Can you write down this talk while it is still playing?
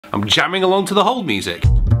I'm jamming along to the hold music.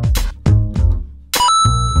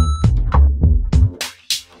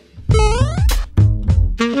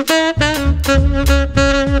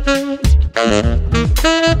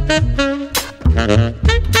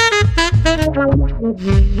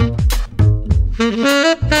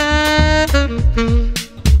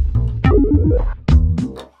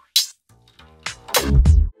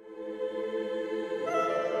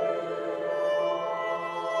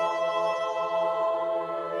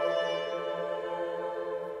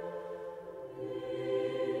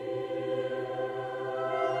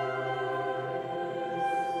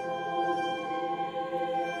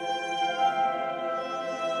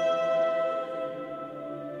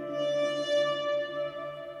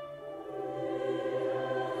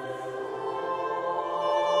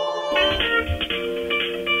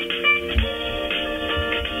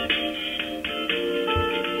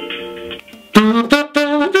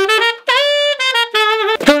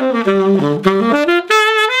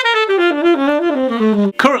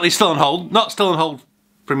 Currently still on hold, not still on hold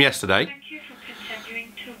from yesterday,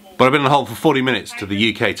 but I've been on hold for 40 minutes to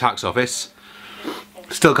the UK tax office.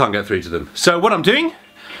 Still can't get through to them. So what I'm doing,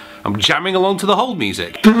 I'm jamming along to the hold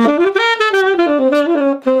music.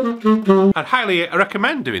 I'd highly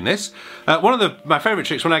recommend doing this. One of my favourite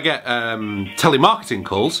tricks when I get telemarketing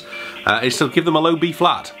calls is to give them a low B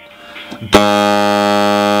flat.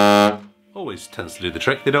 Always tends to do the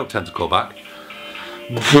trick, they don't tend to call back.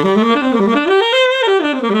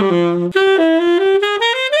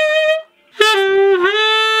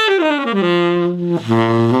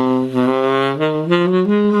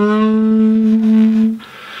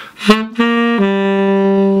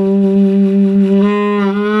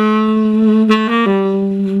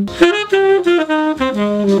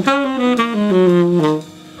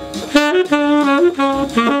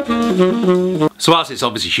 So whilst it's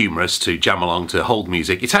obviously humorous to jam along to hold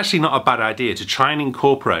music, it's actually not a bad idea to try and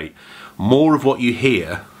incorporate more of what you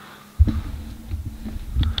hear,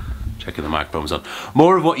 checking the microphone's on,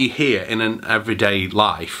 more of what you hear in an everyday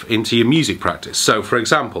life into your music practice. So for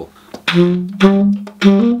example, and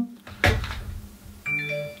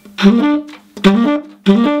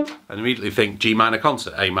immediately think G minor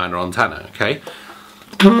concert, A minor on tenor, okay?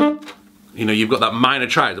 You know, you've got that minor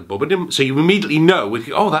triad, so you immediately know,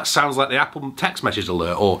 oh, that sounds like the Apple text message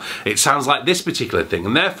alert, or it sounds like this particular thing,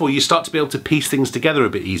 and therefore you start to be able to piece things together a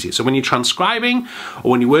bit easier. So when you're transcribing,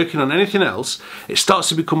 or when you're working on anything else, it starts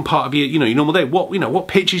to become part of your, you know, your normal day. What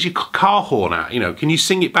pitch is your car horn at? You know, can you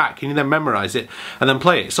sing it back? Can you then memorize it and then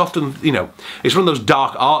play it? It's often, you know, it's one of those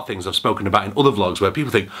dark art things I've spoken about in other vlogs where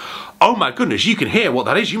people think, oh my goodness, you can hear what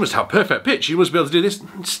that is. You must have perfect pitch. You must be able to do this.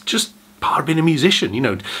 It's just part of being a musician, you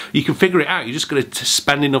know, you can figure it out. You're just going to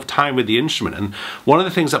spend enough time with the instrument. And one of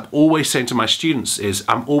the things I'm always saying to my students is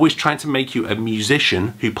I'm always trying to make you a musician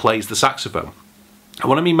who plays the saxophone. And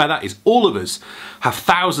what I mean by that is all of us have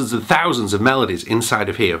thousands and thousands of melodies inside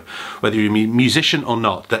of here, whether you're a musician or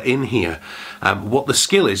not, they're in here. What the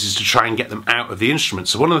skill is to try and get them out of the instrument.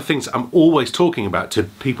 So one of the things I'm always talking about to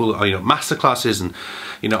people, you know, masterclasses and,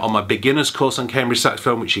 you know, on my beginner's course on Cambridge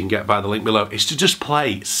Saxophone, which you can get via the link below, is to just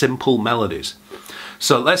play simple melodies.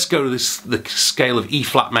 So let's go to the scale of E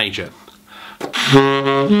flat major.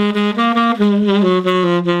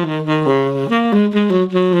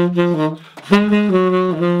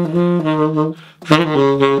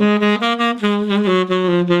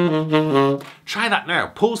 Try that now.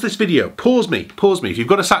 Pause this video. Pause me. If you've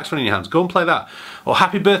got a saxophone in your hands, go and play that. Or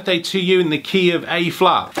Happy Birthday to You in the key of A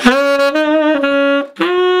flat.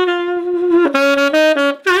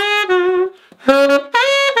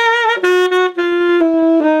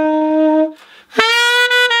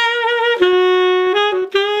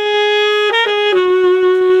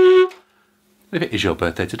 If it is your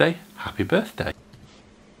birthday today, happy birthday.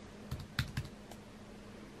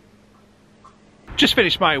 Just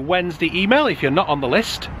finished my Wednesday email. If you're not on the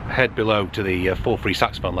list, head below to the 4 free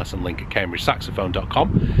saxophone lesson link at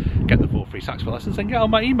cambridgesaxophone.com. Get the 4 free saxophone lessons and get on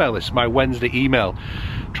my email list, my Wednesday email.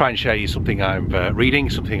 Try and share you something I'm reading,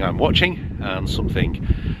 something I'm watching, and something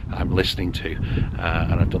I'm listening to.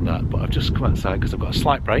 And I've done that, but I've just come outside because I've got a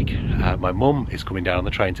slight break. My mum is coming down on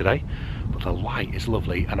the train today, but the light is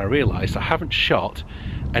lovely, and I realised I haven't shot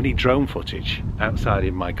any drone footage outside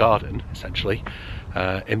in my garden, essentially,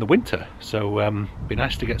 in the winter. So it'd be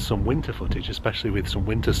nice to get some winter footage, especially with some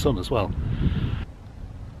winter sun as well.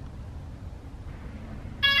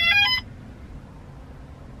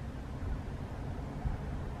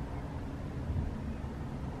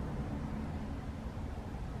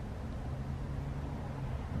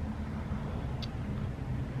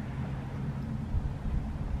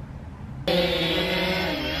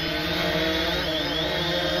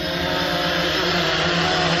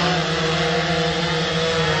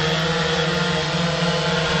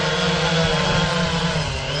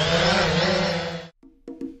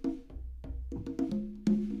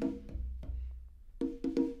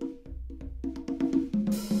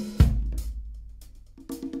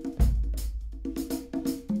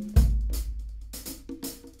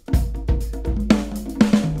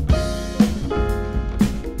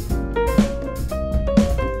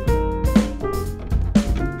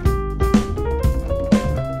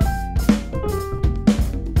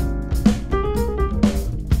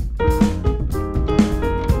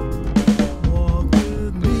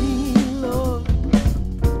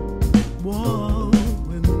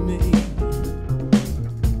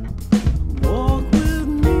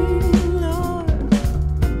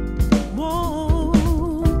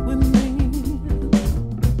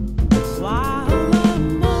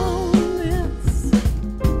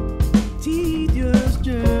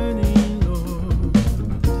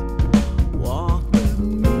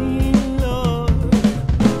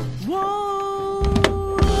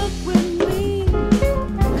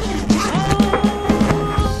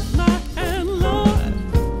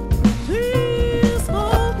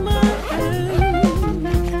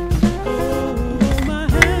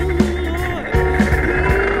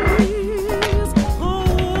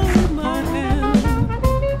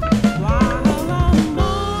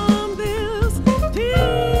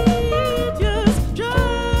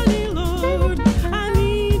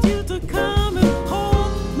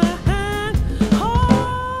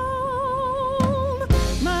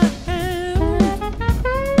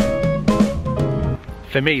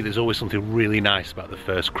 For me, there's always something really nice about the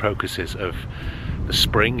first crocuses of the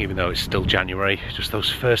spring, even though it's still January. Just those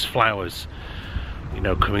first flowers, you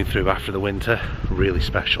know, coming through after the winter, really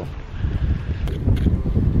special.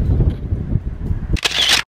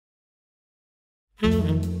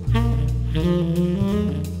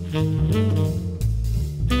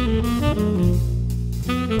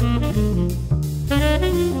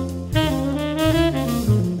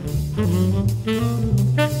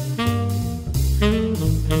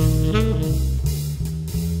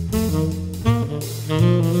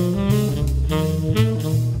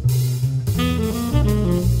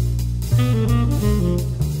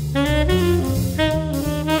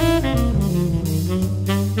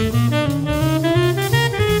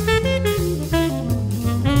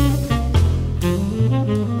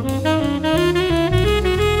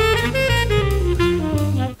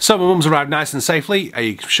 So my mum's arrived nice and safely.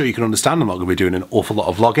 I'm sure you can understand I'm not going to be doing an awful lot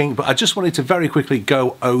of vlogging, but I just wanted to very quickly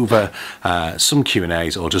go over some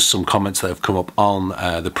Q&As or just some comments that have come up on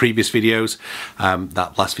the previous videos.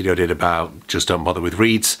 That last video I did about just don't bother with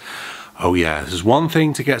reeds. Oh yeah, there's one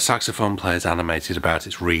thing to get saxophone players animated about,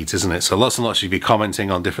 it's reeds, isn't it? So lots and lots of you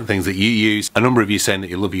commenting on different things that you use. A number of you saying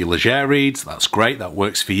that you love your Leger reeds. That's great, that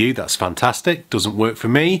works for you, that's fantastic. Doesn't work for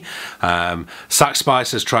me. Sax Spy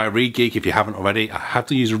says try a Reed Geek if you haven't already. I have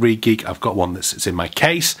to use a Reed Geek. I've got one that sits in my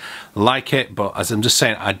case, like it, but as I'm just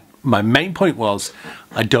saying, my main point was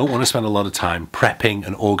I don't want to spend a lot of time prepping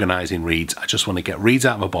and organising reeds. I just want to get reeds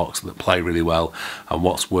out of a box that play really well, and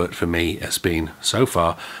what's worked for me has been, so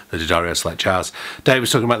far, the D'Addario Select Jazz. Dave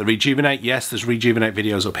was talking about the Rejuvenate. Yes, there's Rejuvenate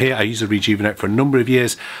videos up here. I used the Rejuvenate for a number of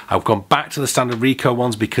years. I've gone back to the standard Rico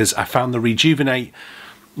ones because I found the Rejuvenate,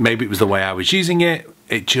 maybe it was the way I was using it,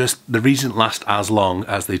 the reeds didn't last as long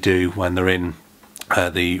as they do when they're in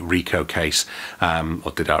the Rico case,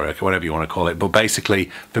 or D'Addario, whatever you want to call it. But basically,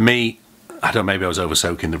 for me, I don't know, maybe I was over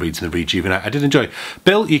soaking the reeds in the Rejuvenate. I did enjoy.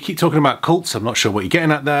 Bill, you keep talking about cults. I'm not sure what you're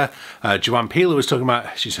getting at there. Joanne Peeler was talking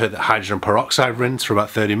about, she's heard that hydrogen peroxide rinse for about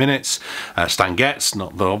 30 minutes. Stan Getz,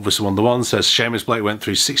 not the obvious one, says Seamus Blake went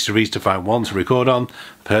through 60 reeds to find one to record on.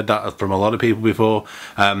 I've heard that from a lot of people before.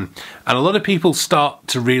 And a lot of people start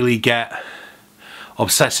to really get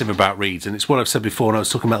obsessive about reeds, and it's what I've said before when I was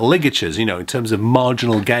talking about ligatures, you know, in terms of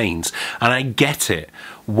marginal gains, and I get it.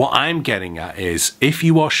 What I'm getting at is, if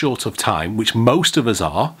you are short of time, which most of us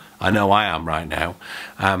are, I know I am right now,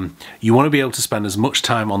 you want to be able to spend as much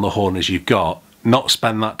time on the horn as you've got, not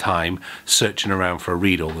spend that time searching around for a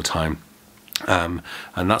reed all the time. And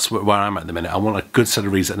that's where I'm at the minute. I want a good set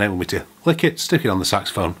of reeds that enable me to lick it, stick it on the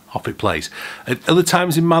saxophone, off it plays. At other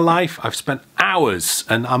times in my life, I've spent hours,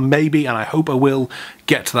 and I hope I will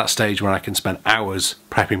get to that stage where I can spend hours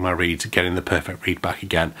prepping my reeds, getting the perfect reed back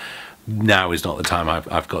again. Now is not the time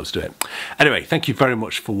I've got to do it. Anyway, thank you very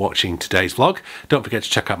much for watching today's vlog. Don't forget to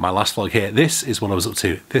check out my last vlog here. This is what I was up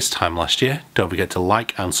to this time last year. Don't forget to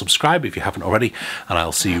like and subscribe if you haven't already, and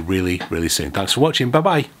I'll see you really, really soon. Thanks for watching.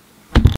 Bye-bye.